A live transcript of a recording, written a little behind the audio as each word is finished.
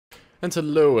And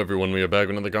hello everyone, we are back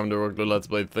with another commentary workload Let's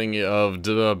Play thingy of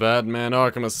Batman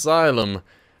Arkham Asylum.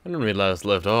 And when we last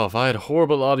left off, I had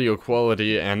horrible audio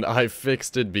quality and I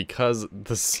fixed it because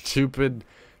the stupid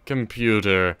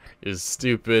computer is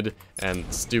stupid and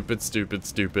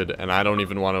stupid, and I don't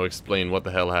even want to explain what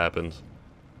the hell happened.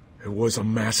 It was a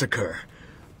massacre.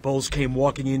 Bowles came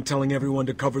walking in telling everyone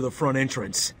to cover the front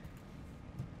entrance.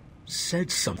 Said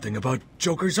something about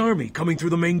Joker's army coming through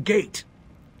the main gate.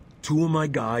 Two of my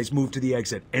guys moved to the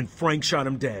exit, and Frank shot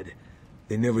him dead.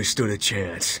 They never stood a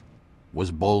chance.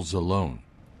 Was Bowles alone?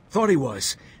 Thought he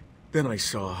was. Then I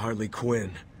saw Harley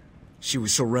Quinn. She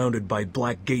was surrounded by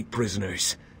Black Gate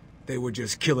prisoners. They were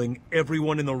just killing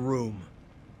everyone in the room.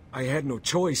 I had no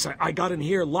choice. I got in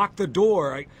here, locked the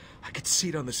door. I could see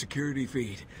it on the security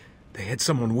feed. They had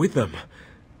someone with them.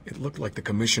 It looked like the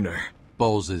commissioner.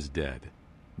 Bowles is dead.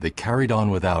 They carried on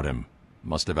without him.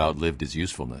 Must have outlived his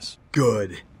usefulness.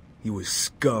 Good. He was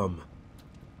scum.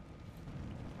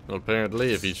 Well,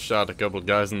 apparently, if he shot a couple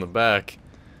guys in the back.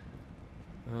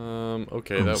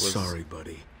 Okay, that was... sorry,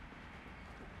 buddy.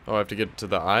 Oh, I have to get to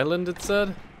the island, it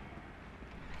said?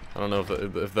 I don't know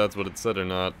if that's what it said or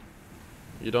not.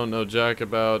 You don't know jack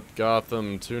about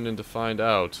Gotham. Tune in to find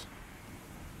out.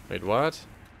 Wait, what?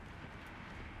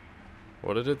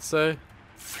 What did it say?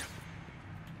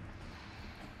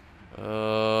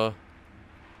 I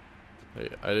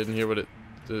didn't hear what it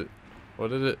did. What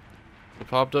did it? It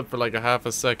popped up for like a half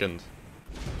a second.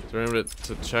 Do you remember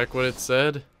to check what it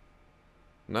said?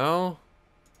 No?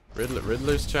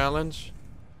 Riddler's challenge?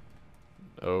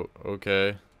 Oh,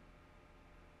 okay.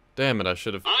 Damn it, I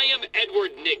should have... I am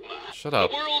Edward Nigma. Shut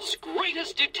up. The world's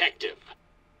greatest detective.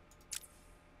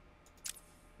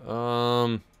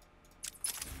 Well,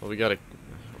 we got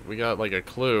like a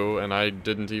clue, and I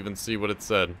didn't even see what it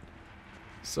said.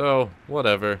 So,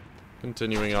 whatever.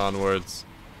 Continuing onwards.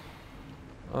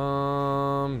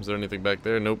 Is there anything back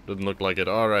there? Nope, doesn't look like it.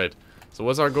 Alright. So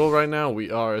what's our goal right now?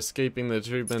 We are escaping the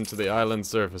treatment to the island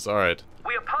surface. Alright.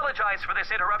 We apologize for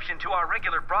this interruption to our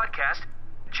regular broadcast.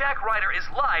 Jack Ryder is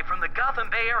live from the Gotham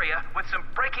Bay area with some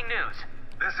breaking news.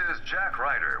 This is Jack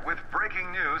Ryder with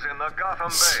breaking news in the Gotham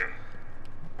Bay.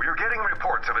 We are getting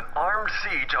reports of an armed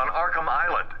siege on Arkham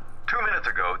Island. 2 minutes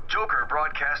ago, Joker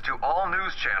broadcast to all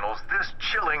news channels this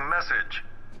chilling message.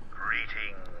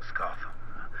 Greetings, Gotham.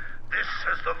 This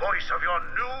is the voice of your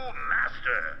new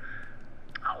master.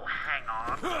 Oh, hang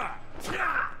on.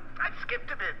 I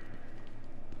skipped a bit.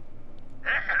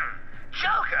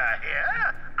 Joker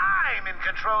here. I'm in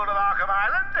control of Arkham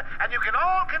Island, and you can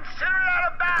all consider it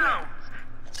out of bounds.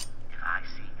 If I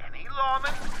see any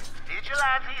lawmen,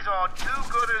 vigilantes, or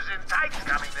do-gooders in tights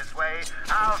coming this way,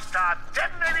 I'll start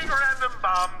detonating random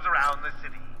bombs around the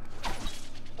city.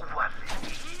 What they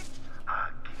need? A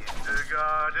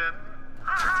kindergarten, a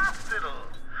hospital,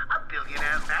 a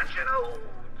billionaire mansion. Oh,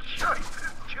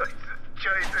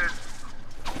 choices.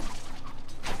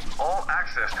 All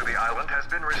access to the island has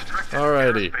been restricted.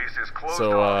 Alrighty. Airspace is closed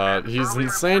So, off, he's early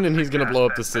insane and reports he's gonna blow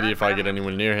up the suggest city that if I get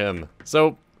anyone near him.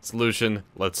 So, solution,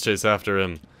 let's chase after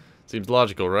him. Seems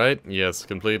logical, right? Yes,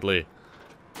 completely.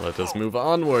 Let us move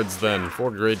onwards then, for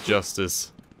great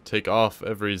justice. Take off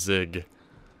every zig.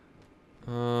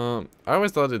 I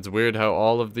always thought it's weird how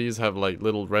all of these have like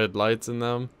little red lights in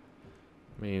them.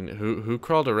 I mean, who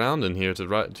crawled around in here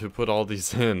to put all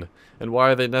these in? And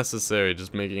why are they necessary?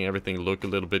 Just making everything look a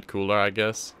little bit cooler, I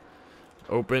guess.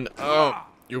 Open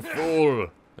up, you fool!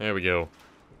 There we go.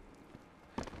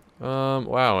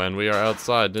 Wow, and we are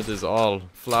outside. It is all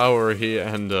flowery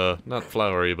and, not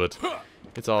flowery, but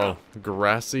it's all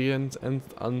grassy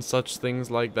and such things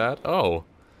like that. Oh,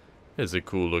 it's a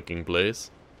cool looking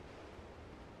place.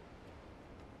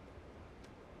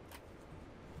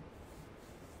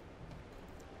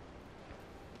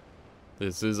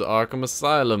 This is Arkham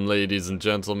Asylum, ladies and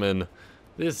gentlemen.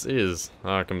 This is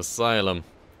Arkham Asylum.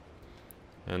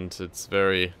 And it's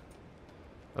very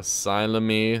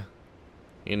asylum-y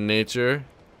in nature.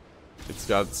 It's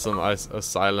got some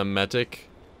asylumetic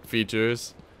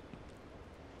features.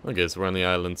 Okay, so we're on the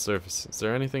island surface. Is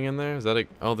there anything in there? Is that a...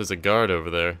 Oh, there's a guard over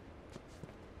there.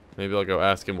 Maybe I'll go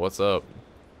ask him what's up.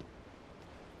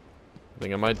 I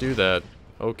think I might do that.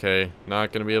 Okay,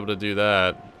 not gonna be able to do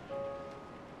that.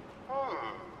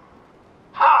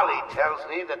 Harley tells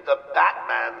me that the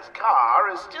Batman's car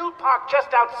is still parked just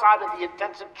outside of the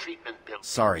intensive treatment building.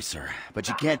 Sorry, sir, but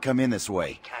you can't come in this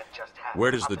way. Can't just have Where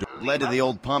does the door... Led to the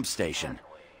old pump station.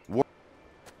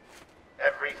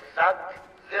 Every thug,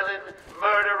 villain,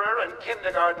 murderer, and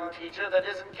kindergarten teacher that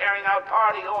isn't carrying out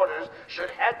party orders should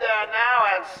head there now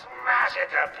and smash it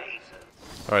to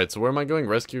pieces. Alright, so where am I going?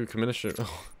 Rescue Commissioner...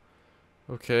 Oh.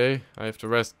 Okay, I have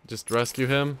to just rescue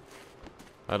him.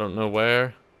 I don't know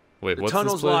where. Wait, The what's this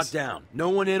tunnel's place? locked down. No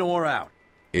one in or out.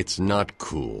 It's not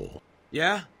cool.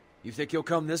 Yeah? You think he'll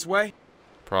come this way?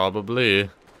 Probably.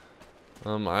 I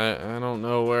don't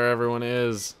know where everyone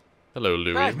is. Hello,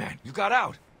 Louis. Batman, you got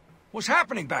out. What's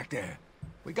happening back there?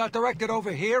 We got directed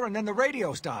over here and then the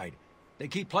radios died. They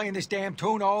keep playing this damn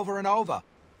tune over and over.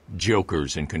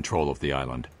 Joker's in control of the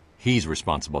island. He's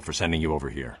responsible for sending you over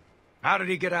here. How did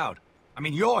he get out? I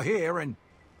mean, you're here and...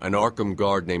 An Arkham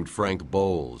guard named Frank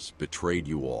Bowles betrayed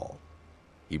you all.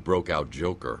 He broke out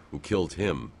Joker, who killed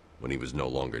him when he was no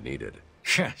longer needed.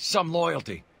 Some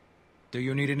loyalty. Do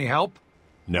you need any help?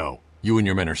 No. You and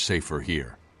your men are safer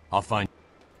here. I'll find...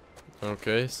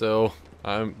 Okay, so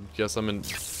I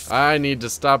need to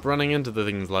stop running into the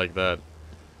things like that.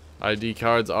 ID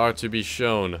cards are to be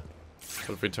shown. What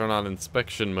if we turn on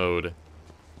inspection mode?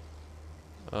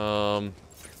 I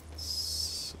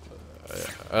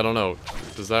don't know.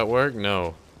 Does that work?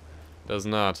 No. Does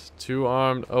not. 2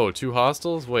 armed. Oh, 2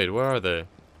 hostiles? Wait, where are they?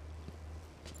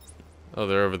 Oh,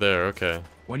 they're over there. Okay.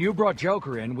 When you brought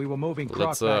Joker in, we were moving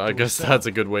Let's, I guess that's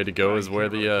a good way to go, is where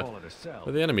the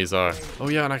enemies are. Oh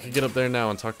yeah, and I can get up there now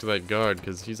and talk to that guard,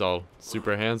 because he's all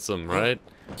super handsome, right?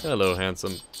 Hello,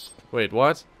 handsome. Wait,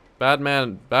 what?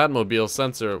 Batmobile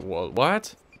sensor,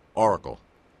 what? Oracle,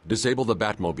 disable the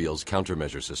Batmobile's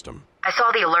countermeasure system. I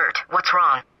saw the alert. What's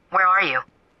wrong? Where are you?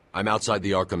 I'm outside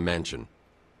the Arkham mansion.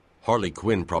 Harley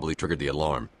Quinn probably triggered the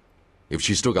alarm. If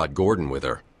she still got Gordon with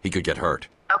her, he could get hurt.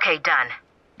 Okay, done.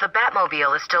 The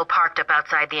Batmobile is still parked up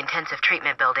outside the intensive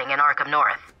treatment building in Arkham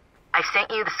North. I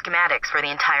sent you the schematics for the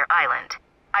entire island.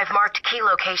 I've marked key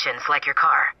locations like your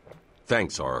car.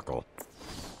 Thanks, Oracle.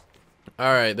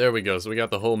 Alright, there we go. So we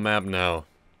got the whole map now.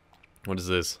 What is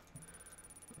this?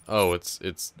 Oh, it's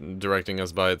directing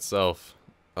us by itself.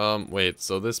 Wait,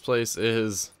 so this place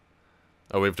is...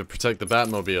 Oh, we have to protect the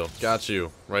Batmobile. Got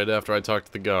you. Right after I talked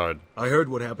to the guard. I heard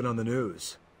what happened on the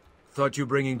news. Thought you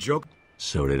bringing Joker...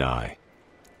 So did I.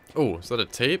 Oh, is that a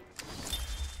tape?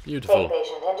 Beautiful. Tape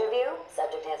patient interview.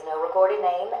 Subject has no recorded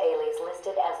name. Alias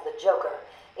listed as the Joker.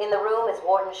 In the room is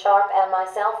Warden Sharp and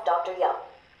myself, Dr. Young.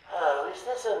 Oh, is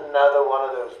this another one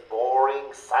of those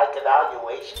boring psych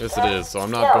evaluations? Yes, it is, so I'm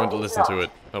not going to listen to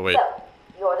it. Oh, wait. So,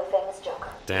 you're the famous Joker.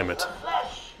 Damn it. The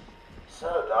flesh.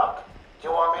 So, Doc, do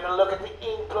you want me to look at the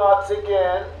ink blots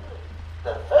again?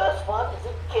 The first one is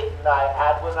a kitten I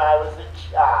had when I was a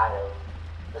child.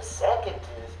 The second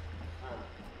is,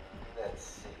 let's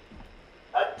see,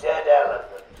 a dead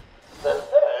elephant. The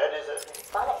third is a...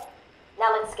 Funny.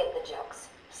 Now let's skip the jokes.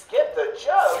 Skip the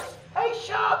jokes? Hey,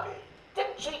 Sharpie,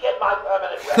 didn't she get my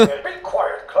permanent record? Be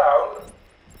quiet, clown.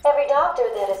 Every doctor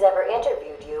that has ever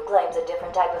interviewed you claims a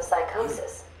different type of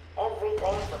psychosis.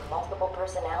 Everything from multiple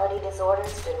personality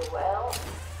disorders to, well,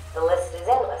 the list is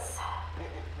endless.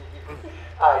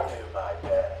 I do my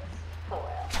best. Well,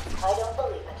 I don't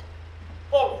believe it.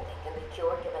 Anything can be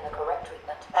cured given the correct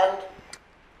treatment. And...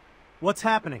 What's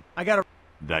happening? I gotta...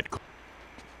 That...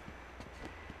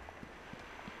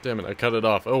 Damn it, I cut it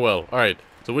off. Oh well. Alright,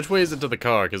 so which way is it to the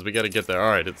car? Because we gotta get there.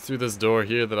 Alright, it's through this door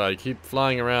here that I keep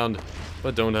flying around,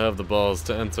 but don't have the balls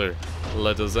to enter.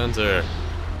 Let us enter.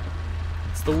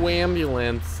 It's the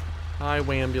Wambulance. Hi,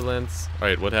 Wambulance.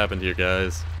 Alright, what happened here,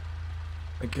 guys?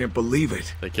 I can't believe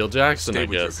it. They killed Jackson, Stay I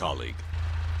with guess. your colleague.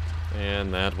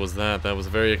 And that was that. That was a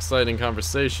very exciting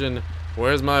conversation.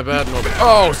 Where's my Batmobile?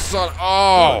 Oh, son.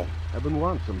 Oh! I've been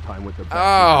wanting some time with the Batmobile.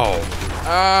 Ow!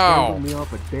 Ow! Scrambled me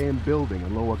off a damn building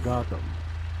in Lower Gotham.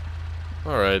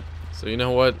 Alright. So you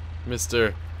know what,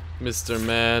 Mr.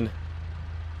 Man?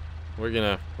 We're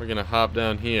gonna hop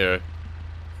down here.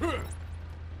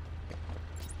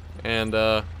 And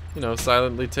you know,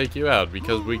 silently take you out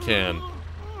because we can.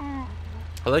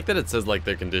 I like that it says like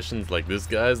their conditions, like this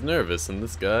guy's nervous and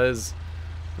this guy's...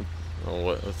 Oh,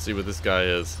 what? Let's see what this guy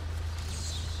is.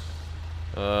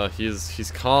 He's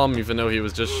calm even though he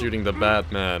was just shooting the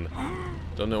Batman.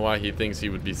 Don't know why he thinks he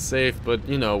would be safe, but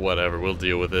you know, whatever, we'll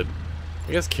deal with it.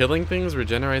 I guess killing things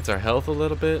regenerates our health a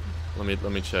little bit.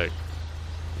 Let me check.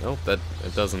 Nope, it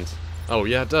doesn't. Oh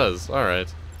yeah, it does.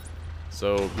 Alright.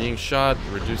 So being shot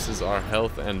reduces our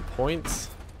health and points.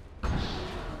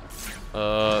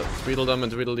 Tweedledum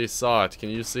and Tweedledee saw it. Can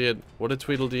you see it? What did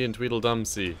Tweedledee and Tweedledum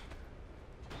see?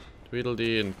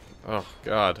 Tweedledee and... Oh,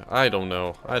 God. I don't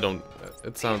know.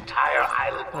 It sounds... Entire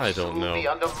island will I don't soon know. be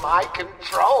under my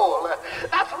control.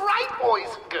 That's right, boys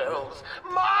and girls.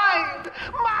 Mine!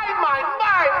 Mine!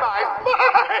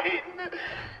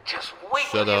 Just wait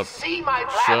Shut till you up. see my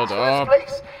plans Shut for up. this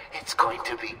place. It's going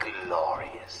to be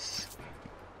glorious.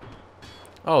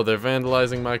 Oh, they're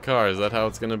vandalizing my car. Is that how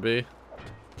it's gonna be?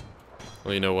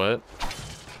 Well, you know what?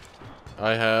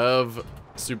 I have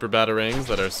super batarangs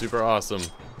that are super awesome.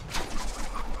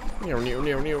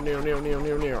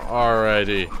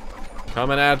 Alrighty.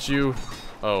 Coming at you.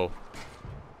 Oh.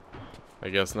 I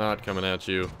guess not coming at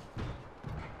you.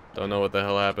 Don't know what the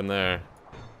hell happened there.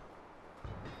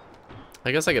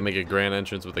 I guess I could make a grand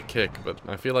entrance with a kick, but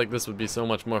I feel like this would be so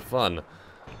much more fun.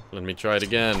 Let me try it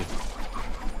again.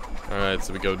 Alright,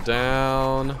 so we go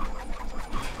down.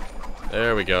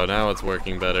 There we go, now it's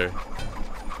working better.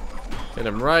 Hit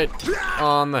him right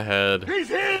on the head. He's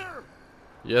here!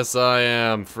 Yes, I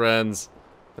am, friends.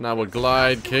 And I will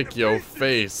glide kick your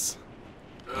face.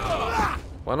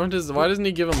 Why doesn't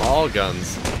he give him all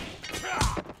guns?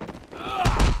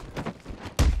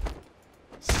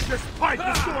 This pipe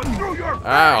is going through your face!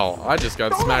 Ow! I just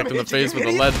got smacked in the face with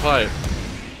a lead pipe.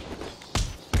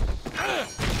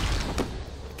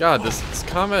 God, this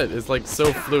combat is like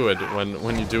so fluid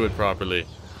when you do it properly.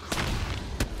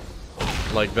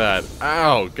 Like that.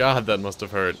 Ow! God, that must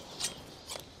have hurt.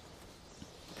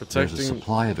 There's a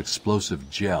supply of explosive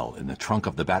gel in the trunk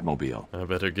of the Batmobile. I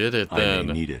better get it then. I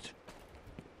may need it.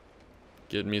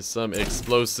 Get me some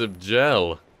explosive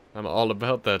gel. I'm all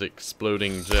about that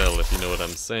exploding gel, if you know what I'm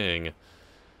saying.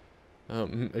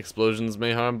 Explosions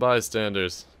may harm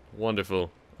bystanders.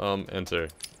 Wonderful. Enter.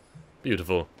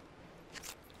 Beautiful.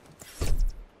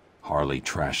 Harley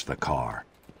trashed the car.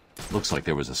 Looks like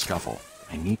there was a scuffle.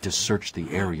 I need to search the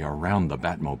area around the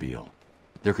Batmobile.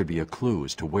 There could be a clue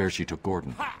as to where she took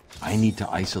Gordon. I need to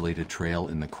isolate a trail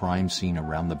in the crime scene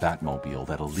around the Batmobile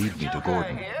that'll lead me to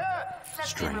Gordon.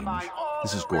 Strange.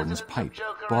 This is Gordon's pipe.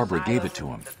 Barbara gave it to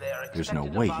him. There's no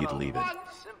way he'd leave it.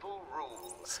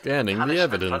 Scanning the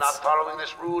evidence.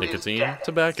 Nicotine,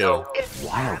 tobacco.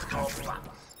 Wild country.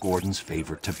 Gordon's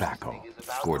favorite tobacco.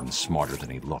 Gordon's smarter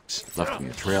than he looks. Left me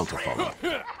a trail to follow.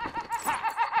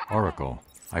 Oracle,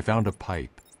 I found a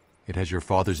pipe. It has your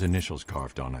father's initials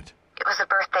carved on it. It was a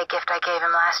birthday gift I gave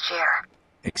him last year.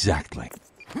 Exactly.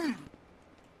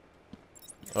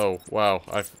 Oh, wow.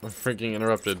 I freaking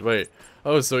interrupted. Wait.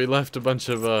 Oh, so he left a bunch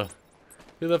of,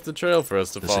 he left a trail for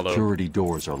us to follow. The security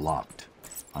doors are locked.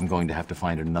 I'm going to have to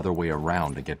find another way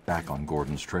around to get back on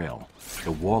Gordon's trail.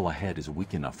 The wall ahead is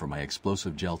weak enough for my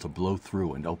explosive gel to blow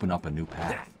through and open up a new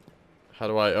path. How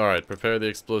do I... Alright, prepare the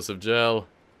explosive gel.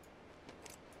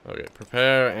 Okay,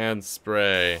 prepare and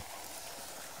spray.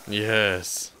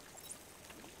 Yes.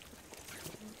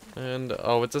 And,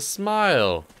 oh, it's a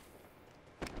smile.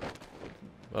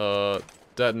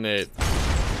 Detonate.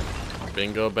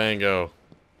 Bingo bango.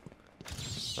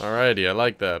 Alrighty, I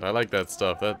like that. I like that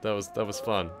stuff. That was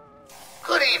fun.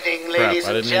 Good evening, Crap, ladies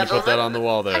I and didn't mean to put that on the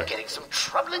wall there. I'm getting some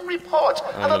troubling reports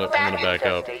of a bat back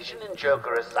up. infestation in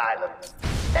Joker Asylum.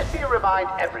 Let me remind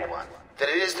everyone that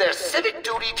it is their civic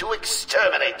duty to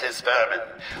exterminate this vermin.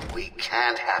 We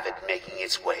can't have it making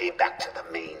its way back to the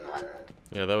mainland.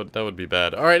 Yeah, that would be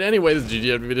bad. Alright, anyway, this is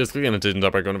GTFDvideos. Click on the notification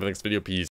bell icon for the next video. Peace.